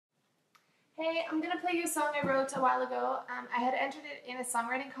Hey, I'm going to play you a song I wrote a while ago. I had entered it in a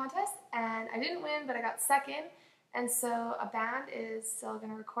songwriting contest and I didn't win, but I got second. And so a band is still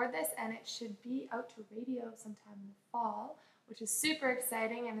going to record this and it should be out to radio sometime in the fall, which is super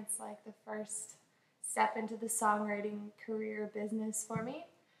exciting, and it's like the first step into the songwriting career business for me.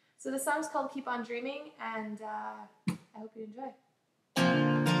 So the song's called Keep On Dreaming, and I hope you enjoy.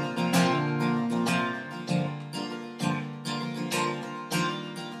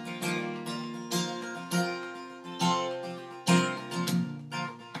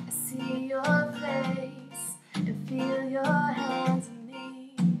 See your face and feel your hands in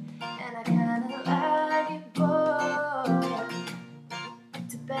me, and I kinda like it, boy.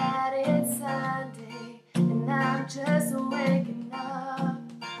 Too bad it's Sunday and I'm just waking up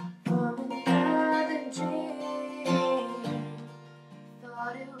from another dream.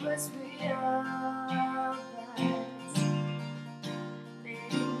 Thought it was real, but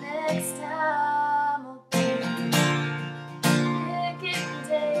maybe next time I'll picking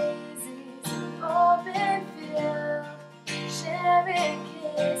daisies in open field, sharing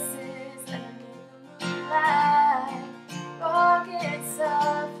kisses under the moonlight, rocking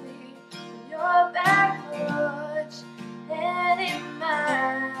softly on your back porch, and in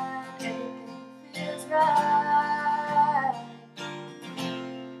mine everything feels right.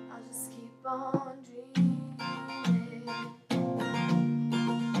 I'll just keep on dreaming.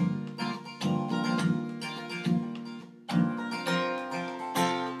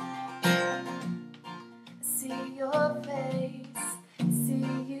 See your face, see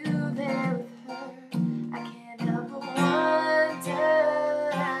you there with her. I can't help but wonder.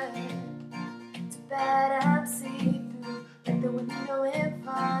 Too bad I'm see-through, like the window in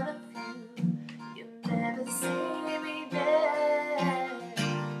front of you. You never see me there.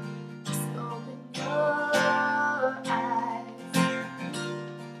 Just open your eyes,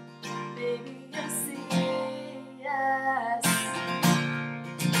 baby, you'll see us.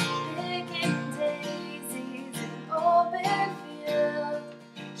 Open field,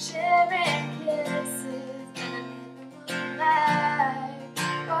 sharing kisses underneath the moonlight,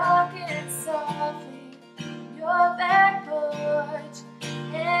 rocking softly on your back porch,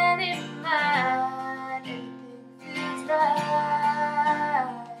 and in mine everything feels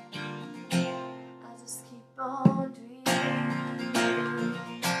right. I'll just keep on dreaming.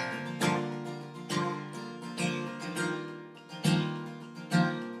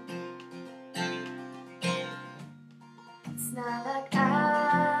 It's not like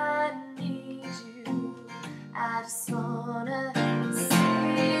I need you, I just wanna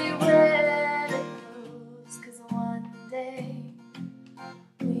see where it goes, 'cause one day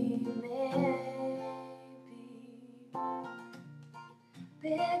we may be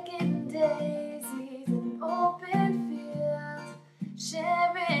picking daisies in open fields,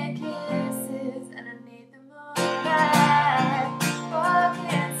 sharing kisses